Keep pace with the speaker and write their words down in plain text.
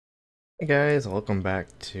Hey guys, welcome back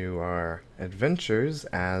to our adventures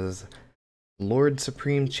as Lord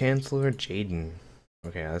Supreme Chancellor Jaden.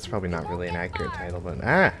 Okay, that's probably not really an accurate title, but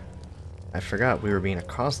I forgot we were being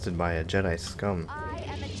accosted by a Jedi scum. I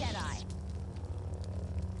am a Jedi.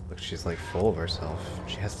 Look, she's like full of herself.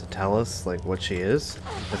 She has to tell us like what she is,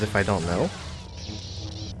 as if I don't know.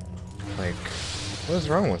 Like, what is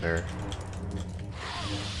wrong with her?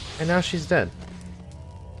 And now she's dead.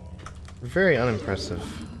 Very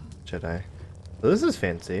unimpressive Jedi. So this is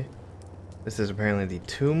fancy. This is apparently the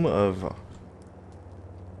tomb of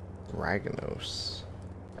Raganos.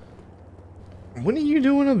 What are you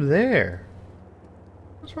doing up there?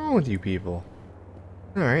 What's wrong with you people?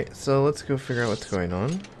 Alright, so let's go figure out what's going on.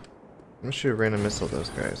 I'm gonna shoot a random missile at those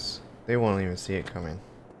guys. They won't even see it coming.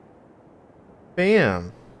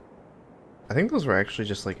 Bam! I think those were actually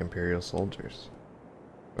just like Imperial soldiers.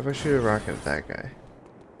 What if I shoot a rocket at that guy?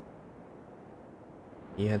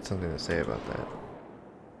 He had something to say about that.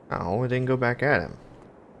 Oh, it didn't go back at him.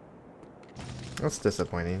 That's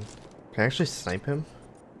disappointing. Can I actually snipe him?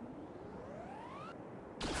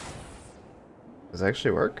 Does it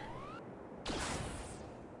actually work?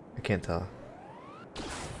 I can't tell.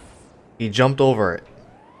 He jumped over it.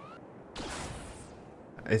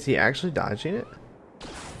 Is he actually dodging it?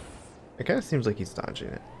 It kind of seems like he's dodging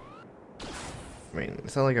it. I mean,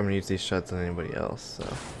 it's not like I'm gonna use these shots on anybody else,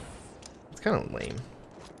 so it's kind of lame.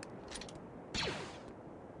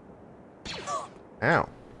 Ow.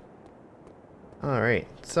 Alright,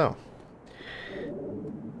 so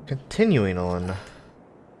continuing on.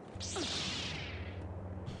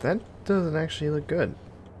 That doesn't actually look good.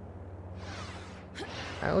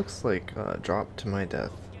 That looks like a drop to my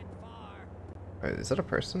death. Wait, is that a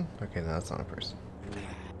person? Okay, no, that's not a person.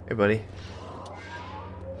 Hey, buddy.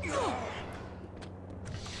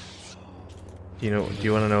 Do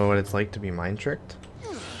you want to know what it's like to be mind tricked?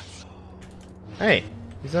 Hey,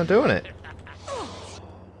 he's not doing it.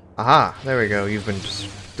 Aha, there we go. You've been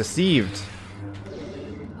deceived.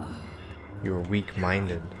 You were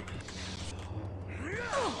weak-minded.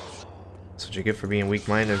 That's what you get for being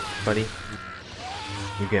weak-minded, buddy.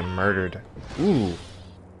 You get murdered. Ooh.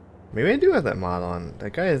 Maybe I do have that mod on.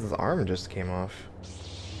 That guy's arm just came off.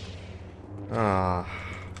 Ah.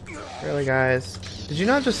 Really, guys? Did you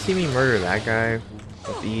not just see me murder that guy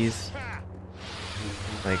with ease?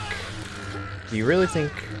 Like, do you really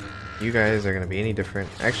think you guys are gonna be any different?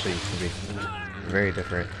 Actually, you can be very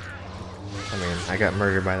different. I mean, I got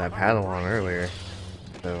murdered by that Padawan earlier.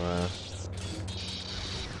 So,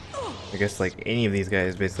 I guess like any of these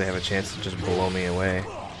guys basically have a chance to just blow me away.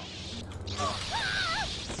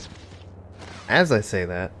 As I say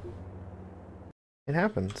that, it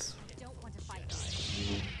happens.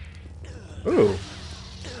 Ooh!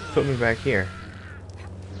 Put me back here.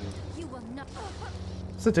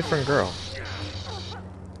 It's a different girl.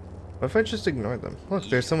 What if I just ignored them? Look,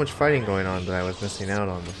 there's so much fighting going on that I was missing out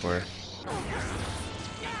on before.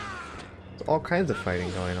 There's all kinds of fighting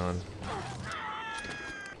going on.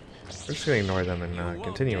 We're just gonna ignore them and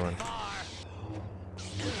continue on.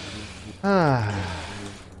 Ah.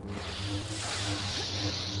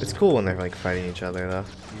 It's cool when they're like fighting each other though.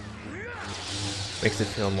 Makes it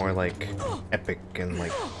feel more like epic and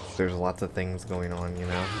like there's lots of things going on, you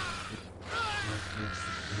know?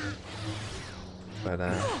 But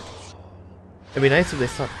it'd be nice if they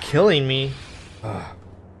stopped killing me. Ugh.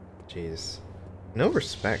 Jeez. No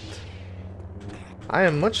respect. I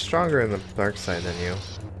am much stronger in the dark side than you.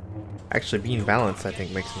 Actually, being balanced, I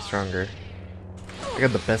think, makes me stronger. I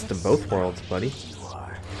got the best of both worlds, buddy.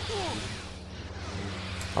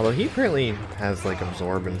 Although he apparently has, like,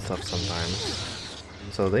 absorb and stuff sometimes.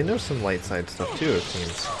 So they know some light side stuff, too, it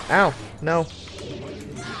seems. Ow! No!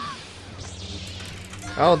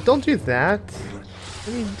 Oh, don't do that!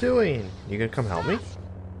 What are you doing? You gonna come help me?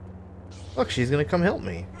 Look, she's gonna come help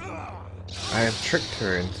me. I have tricked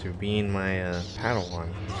her into being my Padawan.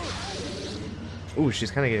 Ooh, she's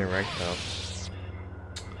kind of getting wrecked though.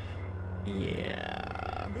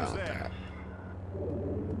 Yeah, about that.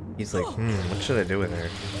 He's like, what should I do with her?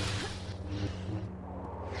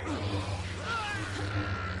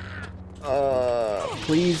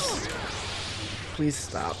 Please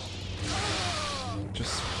stop.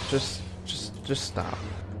 Just stop.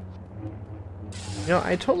 You know,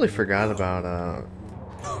 I totally forgot about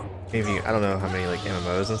maybe, I don't know how many like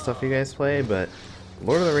MMOs and stuff you guys play, but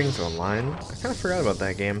Lord of the Rings Online, I kind of forgot about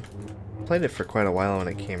that game. Played it for quite a while when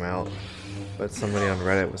it came out, but somebody on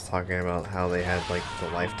Reddit was talking about how they had like the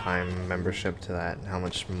lifetime membership to that and how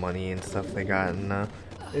much money and stuff they got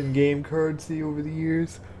in game currency over the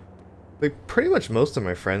years. Like pretty much most of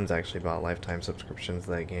my friends actually bought lifetime subscriptions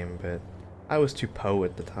to that game, but I was too po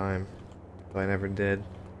at the time. but I never did.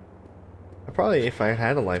 I probably, if I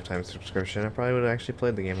had a lifetime subscription, I probably would have actually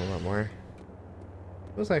played the game a lot more.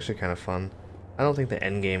 It was actually kind of fun. I don't think the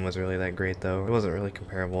end game was really that great though. It wasn't really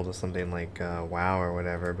comparable to something like WoW or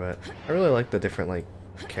whatever, but I really liked the different like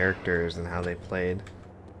characters and how they played.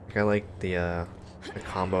 Like I liked the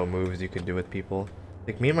combo moves you could do with people.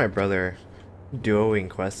 Like me and my brother duoing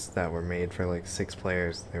quests that were made for like 6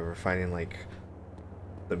 players. They were fighting like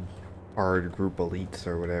the hard group elites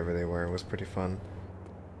or whatever they were. It was pretty fun.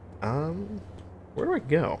 Where do I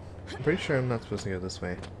go? I'm pretty sure I'm not supposed to go this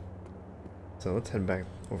way. So let's head back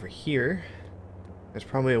over here. There's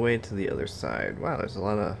probably a way to the other side. Wow, there's a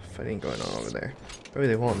lot of fighting going on over there. Maybe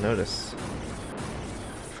they won't notice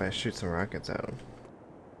if I shoot some rockets at them.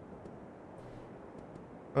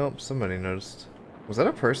 Oh, somebody noticed. Was that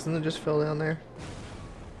a person that just fell down there?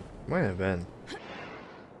 Might have been.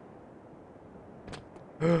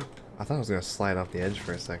 I thought I was gonna slide off the edge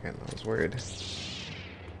for a second. I was worried.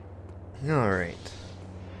 Alright.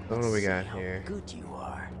 So what do we got here? Good you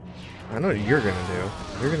are. I know what you're gonna do.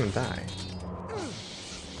 You're gonna die.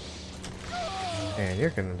 And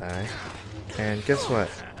you're gonna die. And guess what?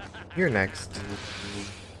 You're next.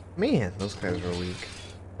 Man, those guys were weak.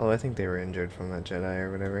 Oh, I think they were injured from that Jedi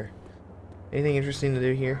or whatever. Anything interesting to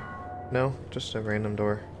do here? No? Just a random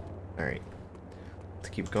door? Alright. Let's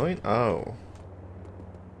keep going. Oh.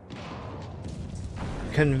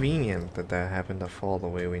 Convenient that that happened to fall the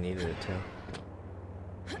way we needed it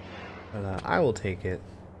to. But I will take it.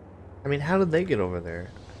 I mean, how did they get over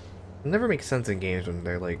there? It never makes sense in games when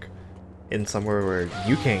they're like in somewhere where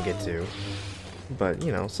you can't get to. But,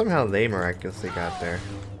 you know, somehow they miraculously got there.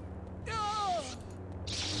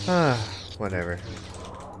 Ah, whatever.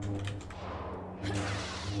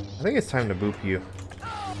 I think it's time to boop you.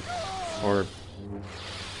 Or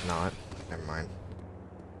not. Never mind.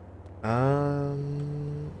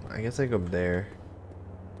 I guess I go up there.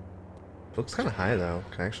 Looks kind of high though.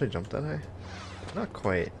 Can I actually jump that high? Not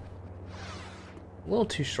quite. A little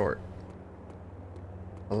too short.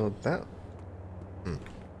 Although that...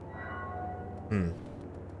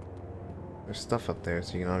 There's stuff up there,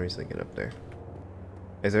 so you can obviously get up there.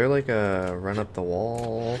 Is there like a run up the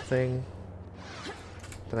wall thing?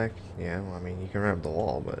 Yeah, well, I mean, you can run up the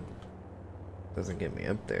wall, but it doesn't get me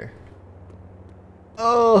up there.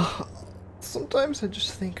 Oh, sometimes I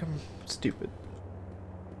just think I'm stupid.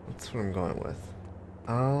 That's what I'm going with.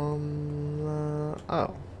 Oh.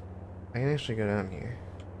 I can actually go down here.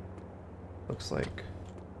 Looks like.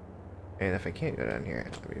 And if I can't go down here,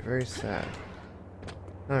 I'd be very sad.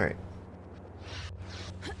 Alright.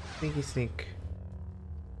 Sneaky sneak.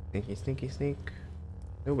 Sneaky sneaky sneak.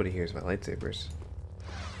 Nobody hears my lightsabers.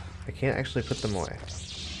 I can't actually put them away.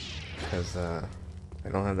 Because, I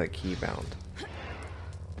don't have that key bound.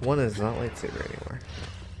 One is not lightsaber anymore.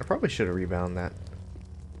 I probably should have rebound that.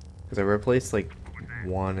 Because I replaced, like,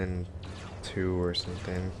 1 and 2 or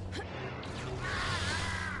something.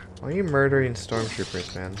 Why are you murdering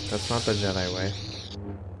stormtroopers, man? That's not the Jedi way.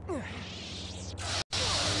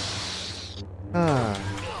 Ah.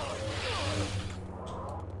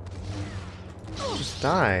 Just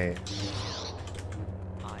die.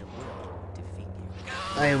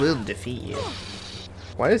 I will defeat you.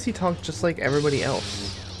 Why does he talk just like everybody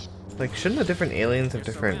else? Like, shouldn't the different aliens have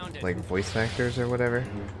different, like, voice actors or whatever?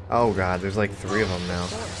 Oh god, there's like 3 of them now.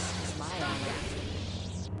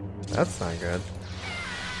 That's not good.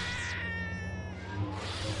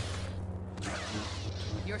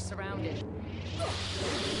 You're surrounded.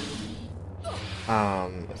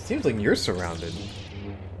 It seems like you're surrounded.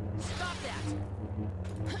 Stop that.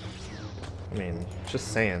 I mean, just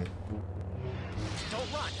saying.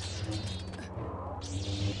 Don't run.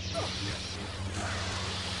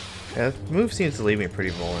 Yeah, that move seems to leave me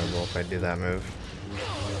pretty vulnerable if I do that move.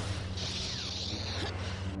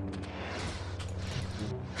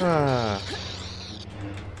 Ah.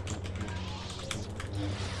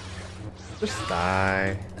 Just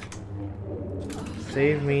die.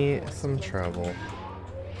 Save me some trouble.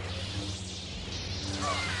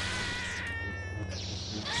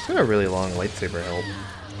 She's got a really long lightsaber hilt.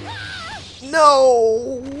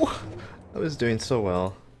 No! I was doing so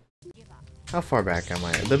well. How far back am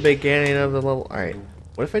I? At the beginning of the level? Alright.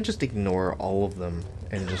 What if I just ignore all of them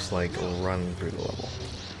and just like run through the level?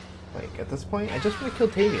 Like at this point, I just want to kill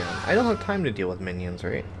Tavion. I don't have time to deal with minions,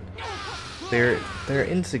 right? They're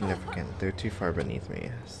insignificant. They're too far beneath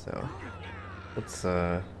me. So let's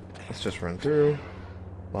just run through.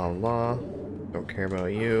 La la. Don't care about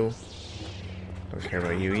you. Don't care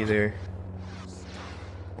about you either.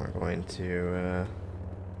 We're going to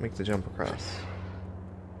make the jump across.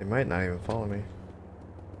 They might not even follow me.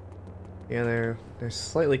 Yeah, they're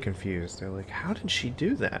slightly confused. They're like, how did she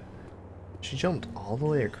do that? She jumped all the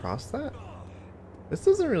way across that? This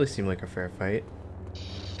doesn't really seem like a fair fight.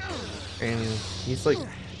 And he's like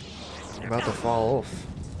about to fall off.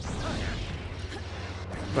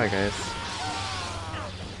 Bye, guys.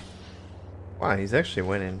 Wow, he's actually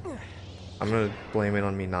winning. I'm gonna blame it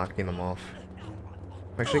on me knocking him off.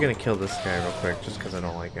 I'm actually gonna kill this guy real quick just because I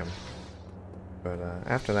don't like him. But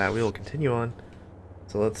after that, we will continue on.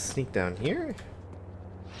 So let's sneak down here.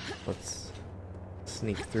 Let's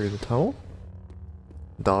sneak through the tunnel.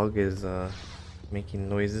 Dog is making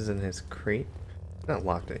noises in his crate. Not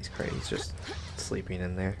locked in his crate, he's just sleeping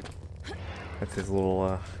in there. That's his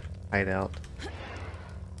little hideout.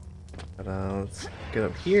 But let's get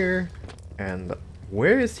up here. And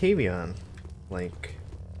where is Tavion? Like,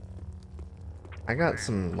 I got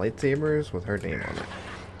some lightsabers with her name on it.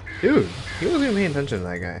 Dude, he wasn't even paying attention to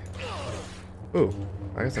that guy. Ooh,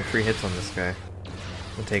 I got some free hits on this guy.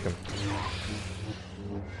 We'll take him.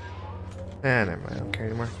 Ah, never mind. I don't care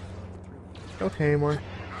anymore. Don't care anymore.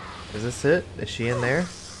 Is this it? Is she in there?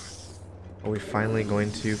 Are we finally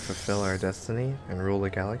going to fulfill our destiny and rule the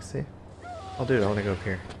galaxy? Oh, dude, I want to go up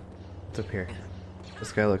here. What's up here?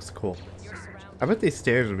 This guy looks cool. I bet these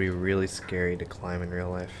stairs would be really scary to climb in real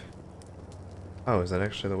life. Oh, is that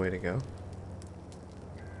actually the way to go?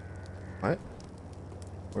 What?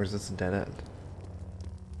 Or is this a dead end?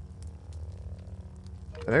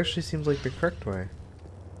 That actually seems like the correct way.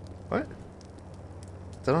 What?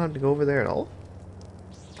 So I don't have to go over there at all?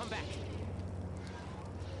 Come back.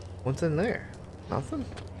 What's in there? Nothing?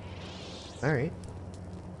 Alright.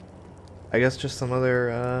 I guess just some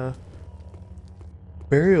other,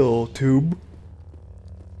 burial tube.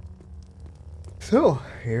 So,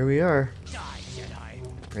 here we are. Die,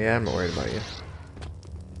 Jedi. Yeah, I'm not worried about you.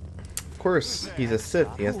 Of course, he's a Sith.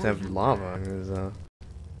 He has to have lava in his,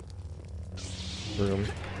 room.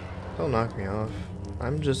 Don't knock me off.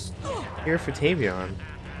 I'm just here for Tavion.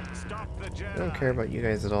 I don't care about you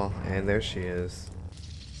guys at all. And there she is.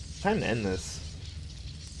 Time to end this.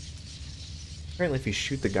 Apparently if you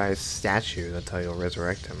shoot the guy's statue, that's how you'll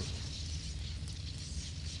resurrect him.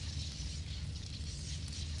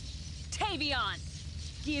 Tavion!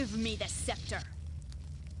 Give me the scepter!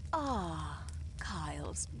 Ah,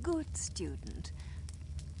 Kyle's good student.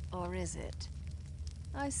 Or is it?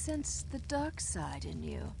 I sense the dark side in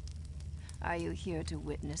you. Are you here to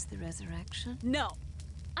witness the resurrection? No!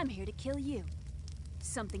 I'm here to kill you.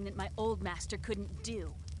 Something that my old master couldn't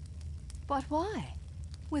do. But why?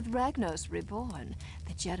 With Ragnos reborn,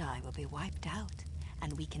 the Jedi will be wiped out,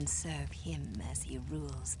 and we can serve him as he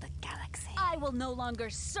rules the galaxy. I will no longer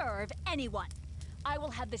serve anyone. I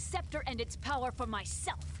will have the scepter and its power for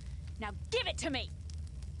myself. Now give it to me!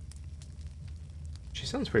 She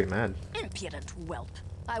sounds pretty mad. Impudent whelp!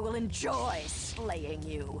 I will enjoy slaying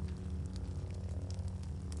you.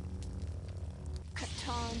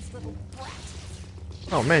 Katan's little brat.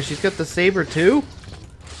 Oh man, she's got the saber too?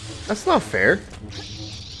 That's not fair.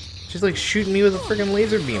 She's like shooting me with a freaking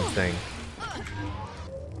laser beam thing.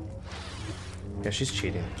 Yeah, she's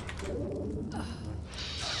cheating.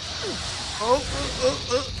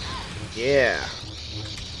 Yeah.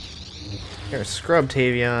 You're a scrub,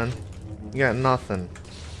 Tavion. You got nothing.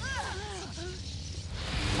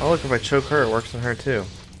 Oh look, if I choke her, it works on her too.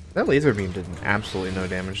 That laser beam did absolutely no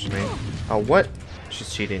damage to me. Oh, what?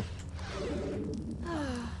 She's cheating.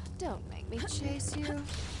 Don't make me chase you.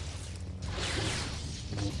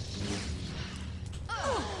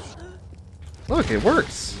 Look, it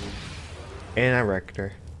works! And I wrecked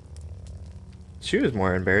her. She was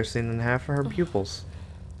more embarrassing than half of her pupils.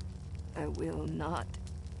 I will not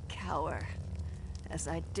cower, as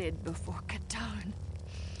I did before Katan.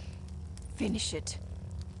 Finish it.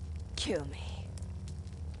 Kill me.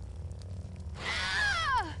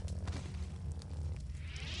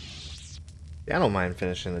 Yeah, I don't mind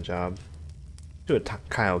finishing the job. Do what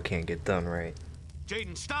Kyle can't get done right.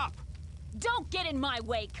 Jaden, stop! Don't get in my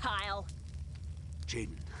way, Kyle!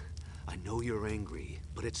 Jaden, I know you're angry,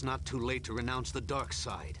 but it's not too late to renounce the dark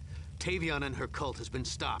side. Tavion and her cult has been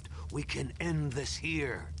stopped. We can end this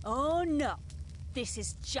here. Oh no! This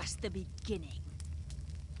is just the beginning.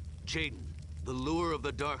 Jaden, the lure of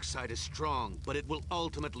the dark side is strong, but it will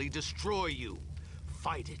ultimately destroy you.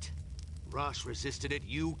 Fight it. Rosh resisted it,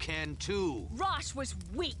 you can too. Rosh was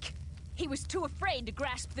weak! He was too afraid to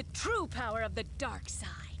grasp the true power of the dark side.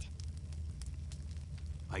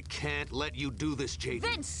 I can't let you do this, Jaden.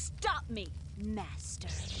 Then stop me, Master.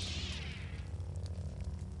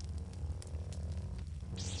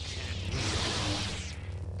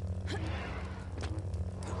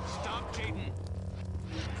 Stop, Jaden.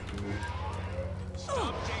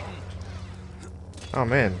 Stop, Jaden. Oh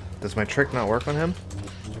man, does my trick not work on him?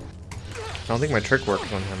 I don't think my trick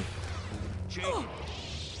works on him.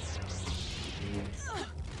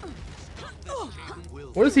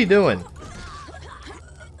 What is he doing?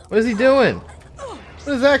 What is he doing?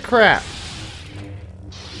 What is that crap?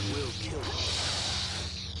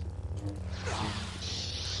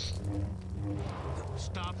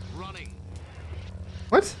 Stop running.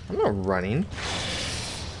 What? I'm not running.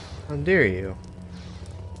 How dare you?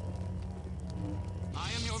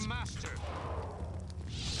 I am your master.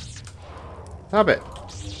 Stop it.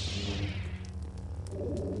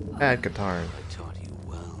 Bad Katarn. I taught you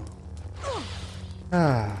well.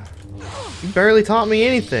 Ah. You barely taught me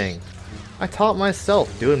anything. I taught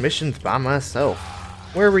myself, doing missions by myself.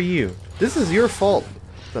 Where were you? This is your fault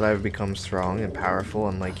that I've become strong and powerful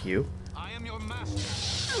unlike you. I am your master.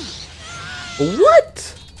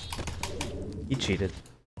 What? He cheated.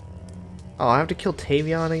 Oh, I have to kill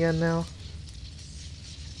Tavion again now?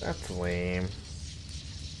 That's lame.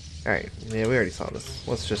 Alright, yeah, we already saw this.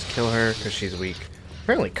 Let's just kill her because she's weak.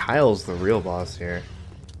 Apparently Kyle's the real boss here.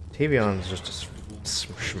 Tavion's just a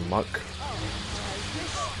schmuck.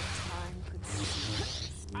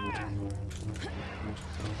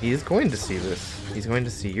 He's going to see this. He's going to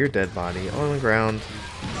see your dead body on the ground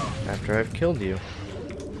after I've killed you.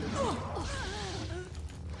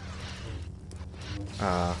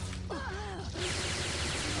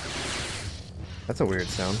 That's a weird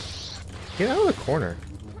sound. Get out of the corner.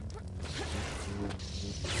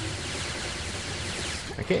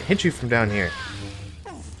 I can't hit you from down here.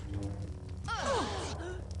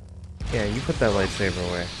 Yeah, you put that lightsaber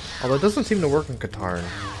away. Although it doesn't seem to work on Katarn.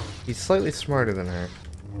 He's slightly smarter than her.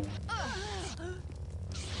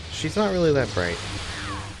 She's not really that bright.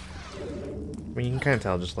 I mean, you can kind of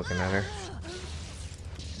tell just looking at her.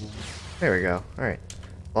 There we go. Alright.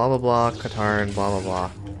 Blah blah blah, Katarn, blah blah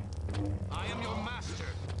blah. I am your master.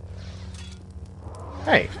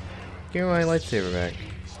 Hey! Give me my lightsaber back.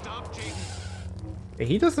 Stop, Jaden. Hey,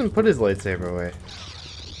 he doesn't put his lightsaber away.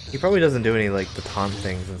 He probably doesn't do any, like, the taunt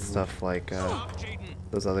things and stuff like, Stop, Jaden.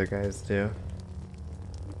 those other guys do.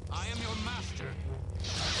 I am your master.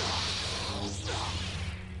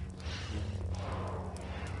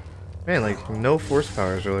 Man, like, no force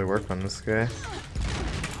powers really work on this guy.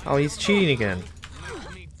 Oh, he's cheating again.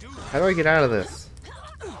 Let me do How do I get out of this?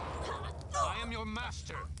 I am your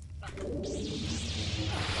master.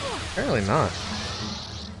 Apparently not.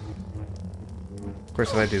 Of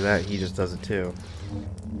course, if I do that, he just does it too.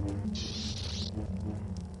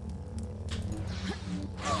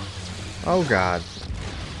 Oh god.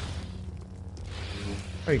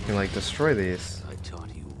 Oh, you can like destroy these. I taught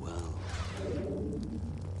you well.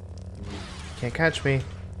 Can't catch me.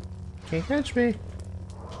 Can't catch me.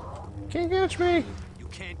 Can't catch me. You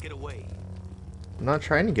can't get away. I'm not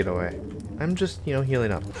trying to get away. I'm just, you know,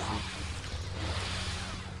 healing up.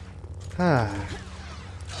 Ah.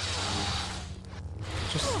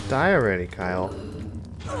 Just die already, Kyle.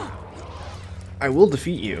 I will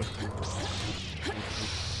defeat you.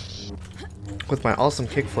 With my awesome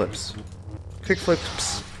kickflips.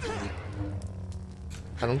 Kickflips.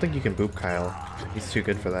 I don't think you can boop Kyle. He's too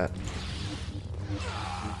good for that.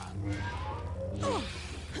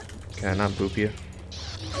 Can I not boop you?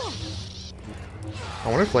 I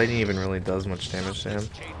wonder if lightning even really does much damage to him.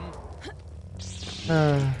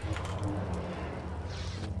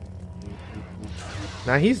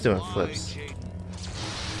 Now he's doing flips.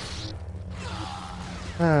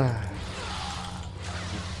 I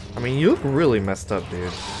mean, you look really messed up,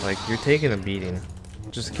 dude. Like, you're taking a beating.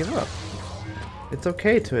 Just give up. It's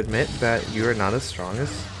okay to admit that you are not as strong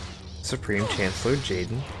as Supreme Chancellor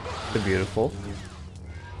Jaden, the Beautiful.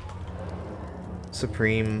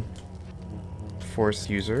 Supreme Force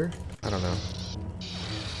User. I don't know.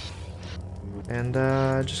 And,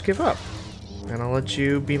 just give up. And I'll let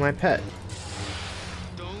you be my pet.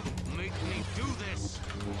 Don't make me do this.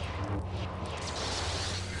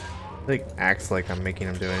 Like, acts like I'm making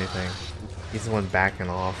him do anything. He's the one backing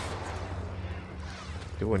off.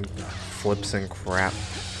 Doing flips and crap.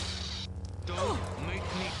 Don't make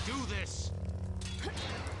me do this.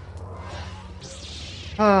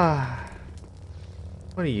 Ah.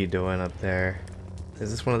 What are you doing up there?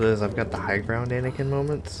 Is this one of those I've got the high ground Anakin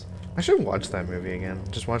moments? I should watch that movie again.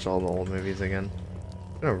 Just watch all the old movies again.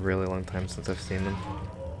 It's been a really long time since I've seen them.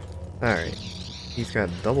 Alright. He's got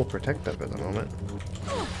double protective at the moment.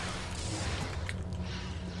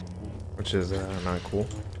 Which is not cool.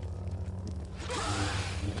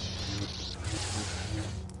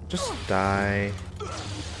 Just die.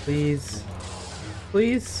 Please.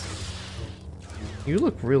 Please. You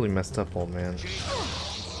look really messed up, old man.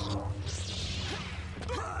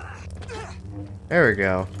 There we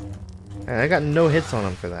go. And I got no hits on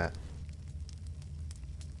him for that.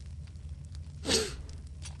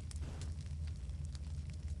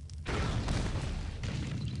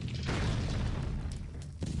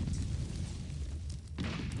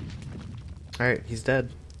 Alright, he's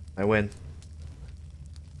dead. I win.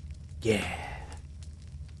 Yeah.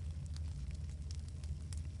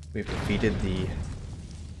 We've defeated the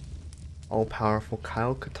all-powerful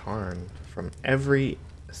Kyle Katarn from every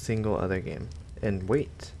single other game. And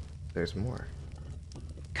wait, there's more.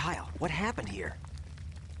 Kyle, what happened here?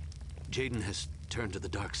 Jaden has turned to the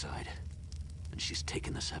dark side, and she's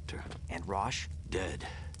taken the scepter. And Rosh? Dead.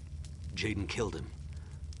 Jaden killed him.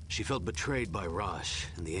 She felt betrayed by Rosh,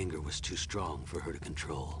 and the anger was too strong for her to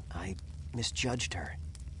control. I misjudged her.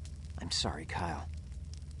 I'm sorry, Kyle.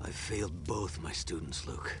 I failed both my students,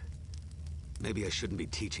 Luke. Maybe I shouldn't be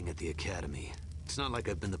teaching at the academy. It's not like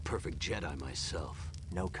I've been the perfect Jedi myself.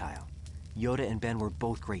 No, Kyle. Yoda and Ben were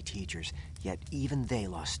both great teachers, yet even they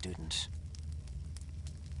lost students.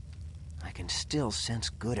 I can still sense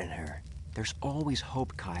good in her. There's always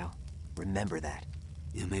hope, Kyle. Remember that.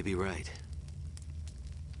 You may be right.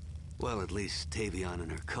 Well, at least Tavion and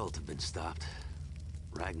her cult have been stopped.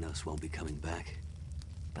 Ragnos won't be coming back.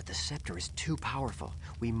 But the scepter is too powerful.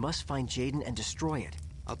 We must find Jaden and destroy it.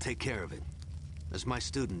 I'll take care of it. As my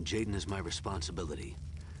student, Jaden is my responsibility.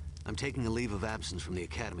 I'm taking a leave of absence from the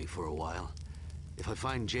academy for a while. If I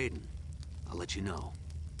find Jaden, I'll let you know.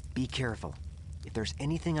 Be careful. If there's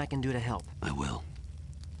anything I can do to help. I will.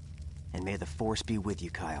 And may the Force be with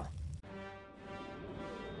you, Kyle.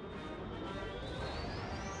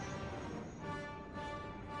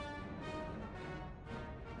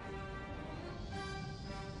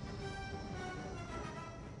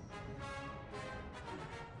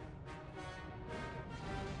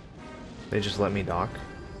 They just let me dock.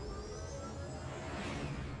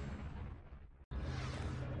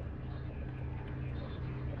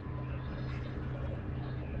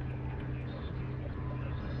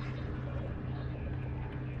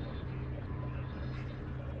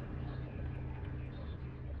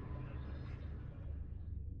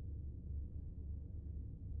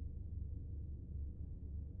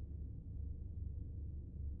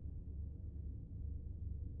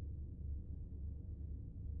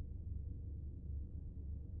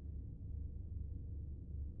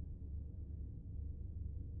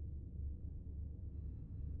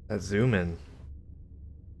 That zoom in.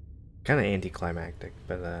 Kind of anticlimactic,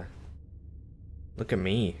 but look at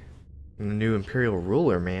me. I'm the new Imperial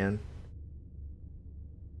ruler, man.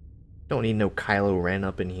 Don't need no Kylo Ren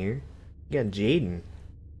up in here. You got Jaden.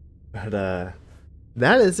 But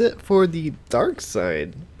that is it for the dark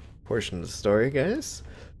side portion of the story, guys.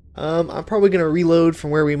 I'm probably gonna reload from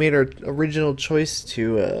where we made our original choice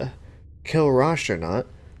to kill Rosh or not,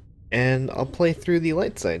 and I'll play through the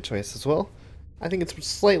light side choice as well. I think it's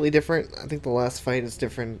slightly different. I think the last fight is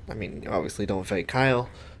different. I mean, obviously don't fight Kyle.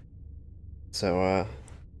 So,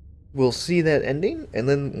 we'll see that ending, and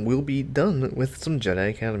then we'll be done with some Jedi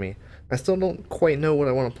Academy. I still don't quite know what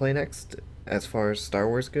I want to play next as far as Star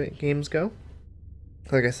Wars games go.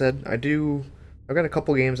 Like I said, I've got a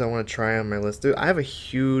couple games I want to try on my list. I have a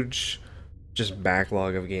huge just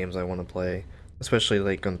backlog of games I want to play, especially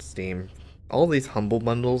like on Steam. All these humble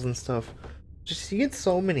bundles and stuff. Just, you get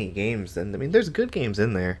so many games, and I mean, there's good games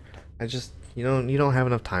in there. I just, you don't have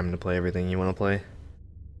enough time to play everything you want to play.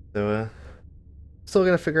 So, still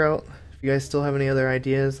gotta figure out if you guys still have any other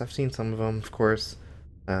ideas. I've seen some of them, of course.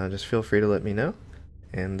 Just feel free to let me know.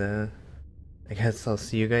 And, I guess I'll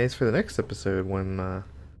see you guys for the next episode when,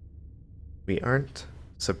 we aren't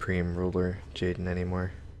Supreme Ruler Jaden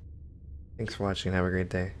anymore. Thanks for watching, have a great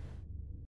day.